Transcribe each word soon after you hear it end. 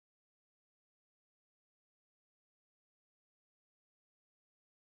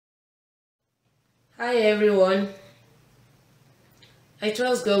Hi everyone. I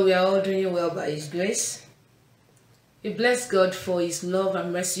trust God we are all doing well by His grace. We bless God for His love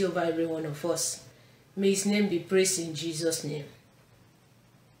and mercy over every one of us. May His name be praised in Jesus' name.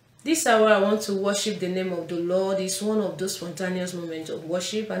 This hour I want to worship the name of the Lord. It's one of those spontaneous moments of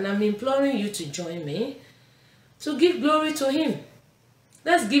worship, and I'm imploring you to join me to give glory to Him.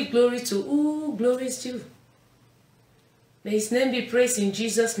 Let's give glory to who glory is due. May His name be praised in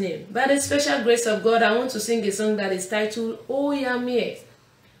Jesus' name. By the special grace of God, I want to sing a song that is titled NYAME Ye.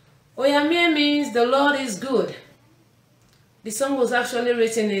 NYAME means the Lord is good. The song was actually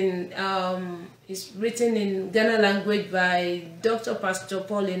written in Ghana language by Dr.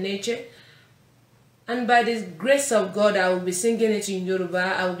 Enenche. And by the grace of God, I will be singing it in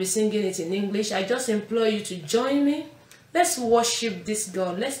Yoruba. I will be singing it in English. I just implore you to join me. Let's worship this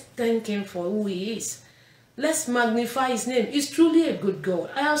God. Let's thank Him for who He is. Let's magnify His name. He's truly a good God.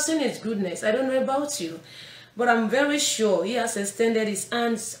 I have seen His goodness. I don't know about you, but I'm very sure He has extended His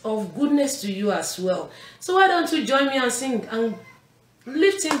hands of goodness to you as well. So why don't you join me and sing and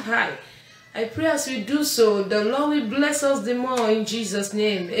lift Him high? I pray as we do so, the Lord will bless us the more in Jesus'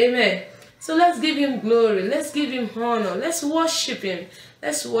 name. Amen. So let's give Him glory. Let's give Him honor. Let's worship Him.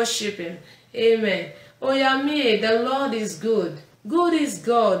 Let's worship Him. Amen. NYAME Ye, the Lord is good. Good is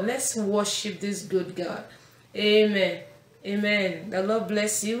God. Let's worship this good God. Amen. Amen. The Lord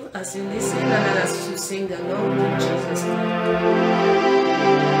bless you as you listen and as you sing along in Jesus' name.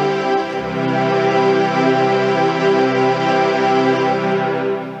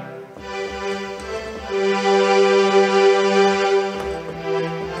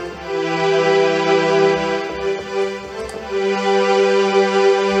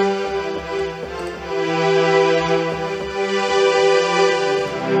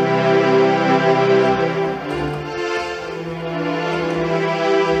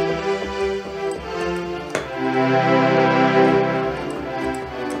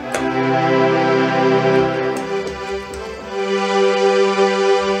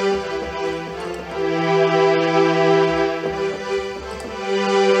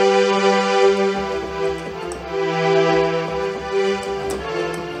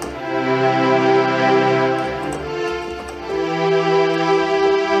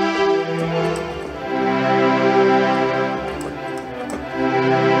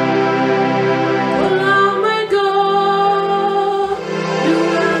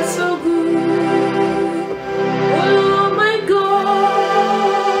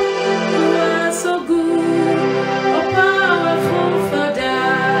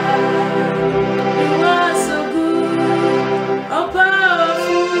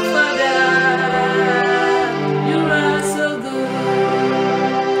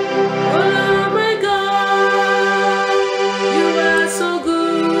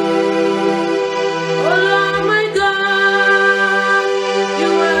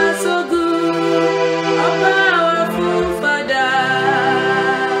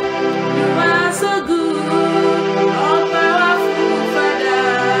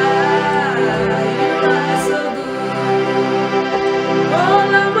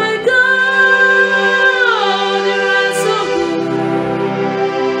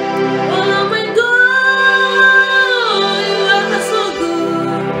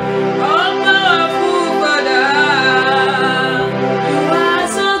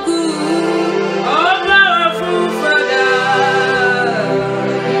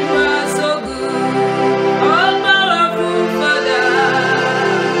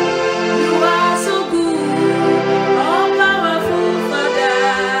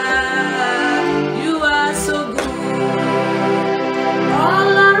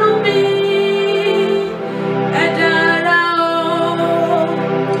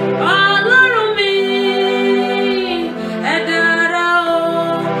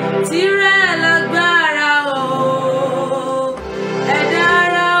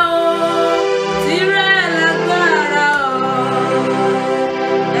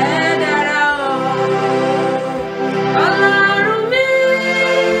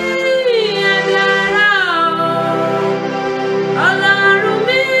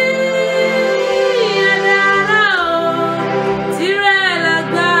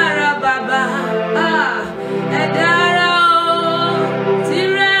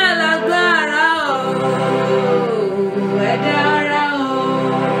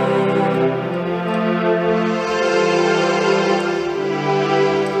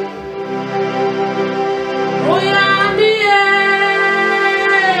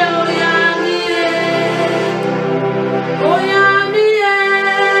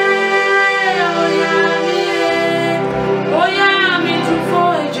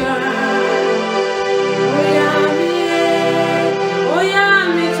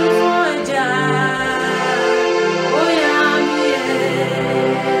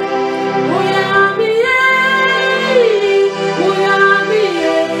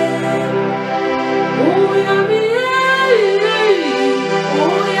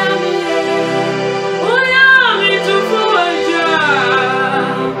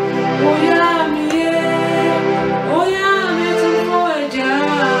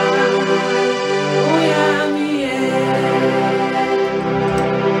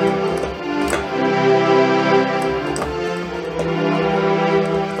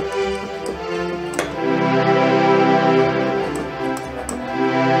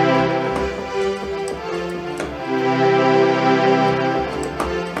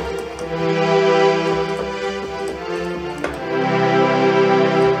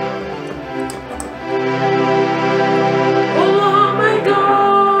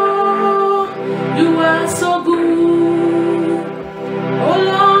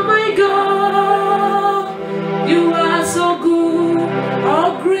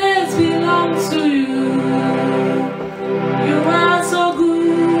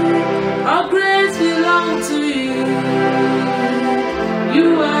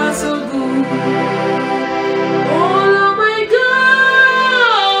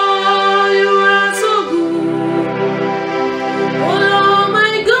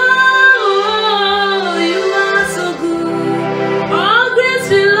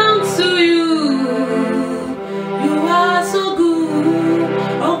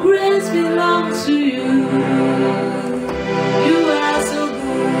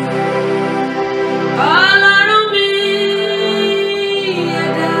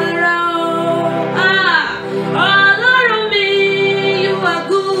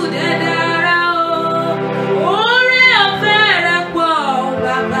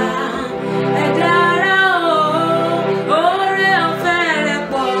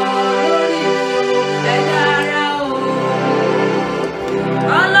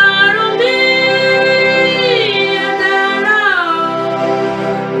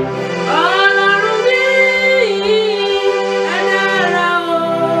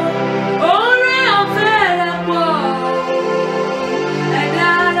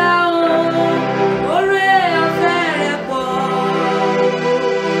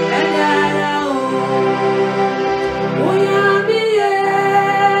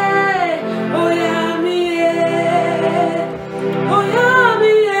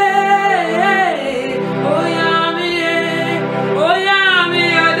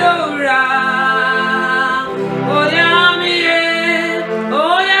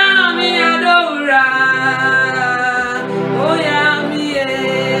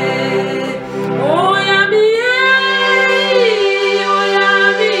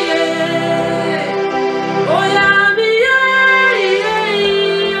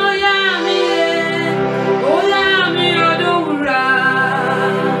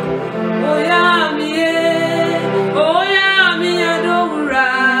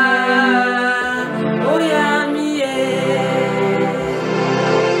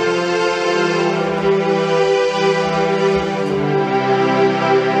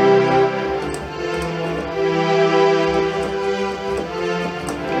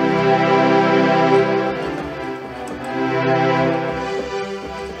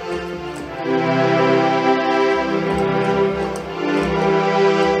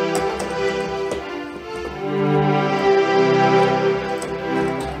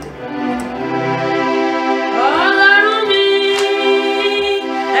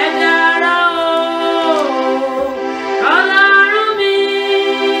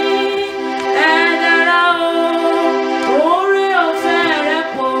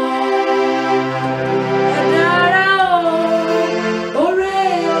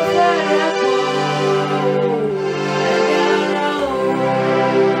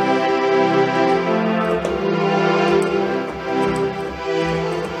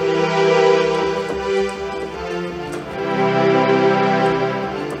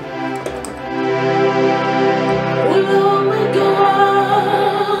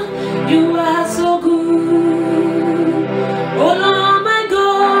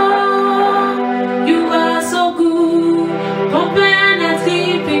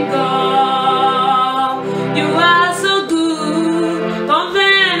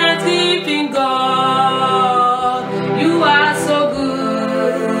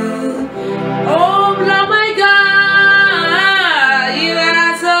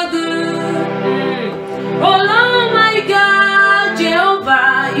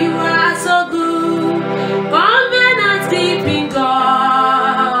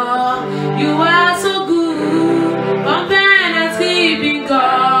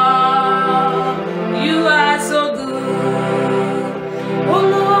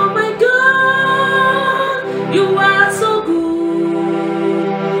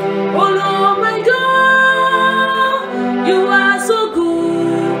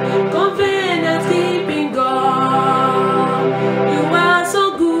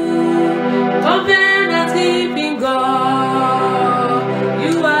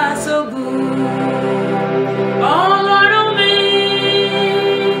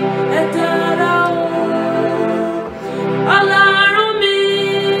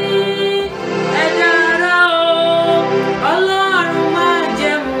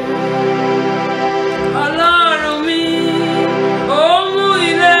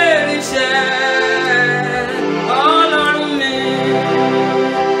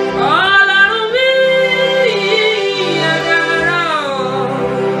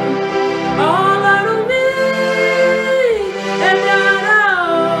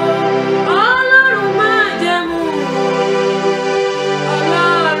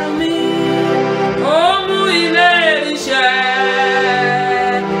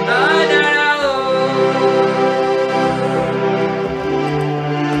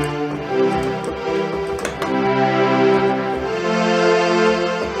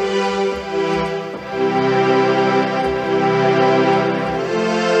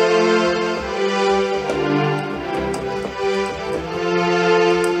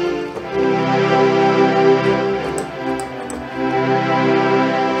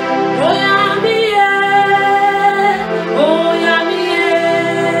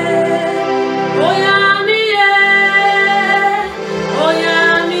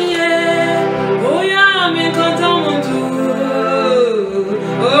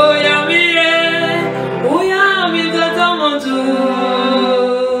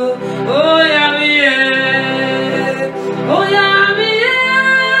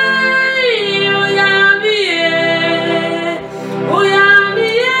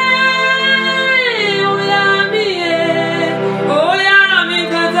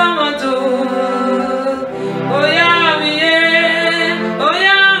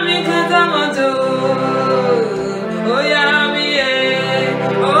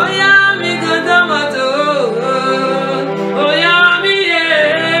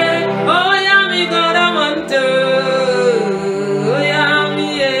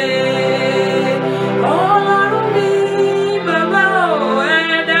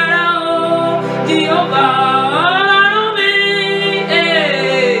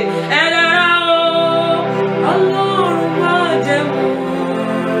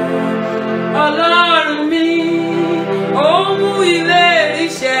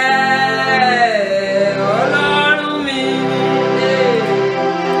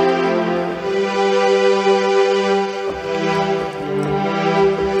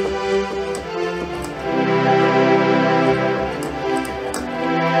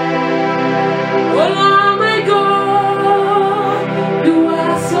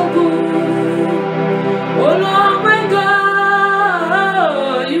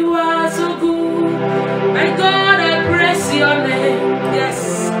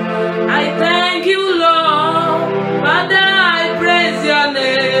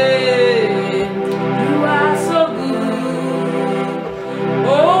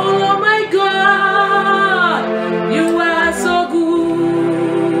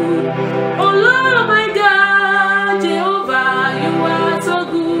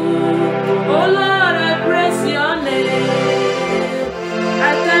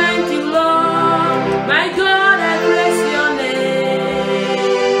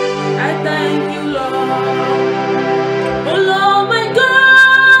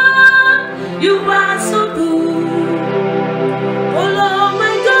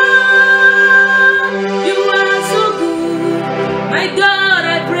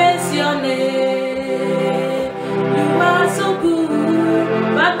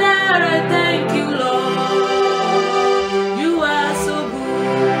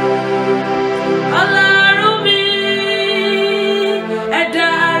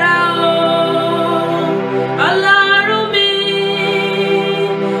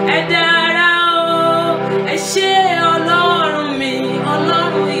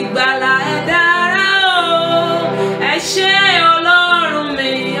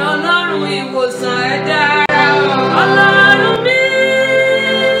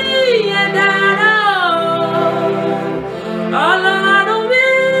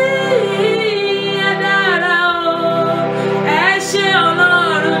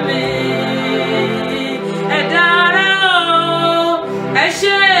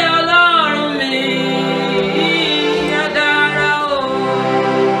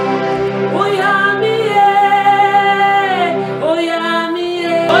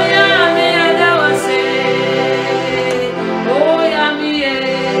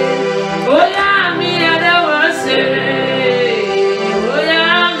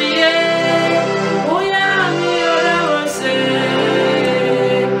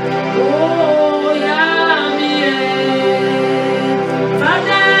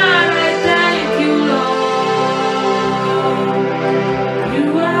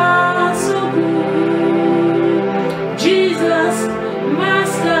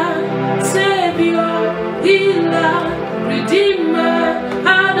 redeem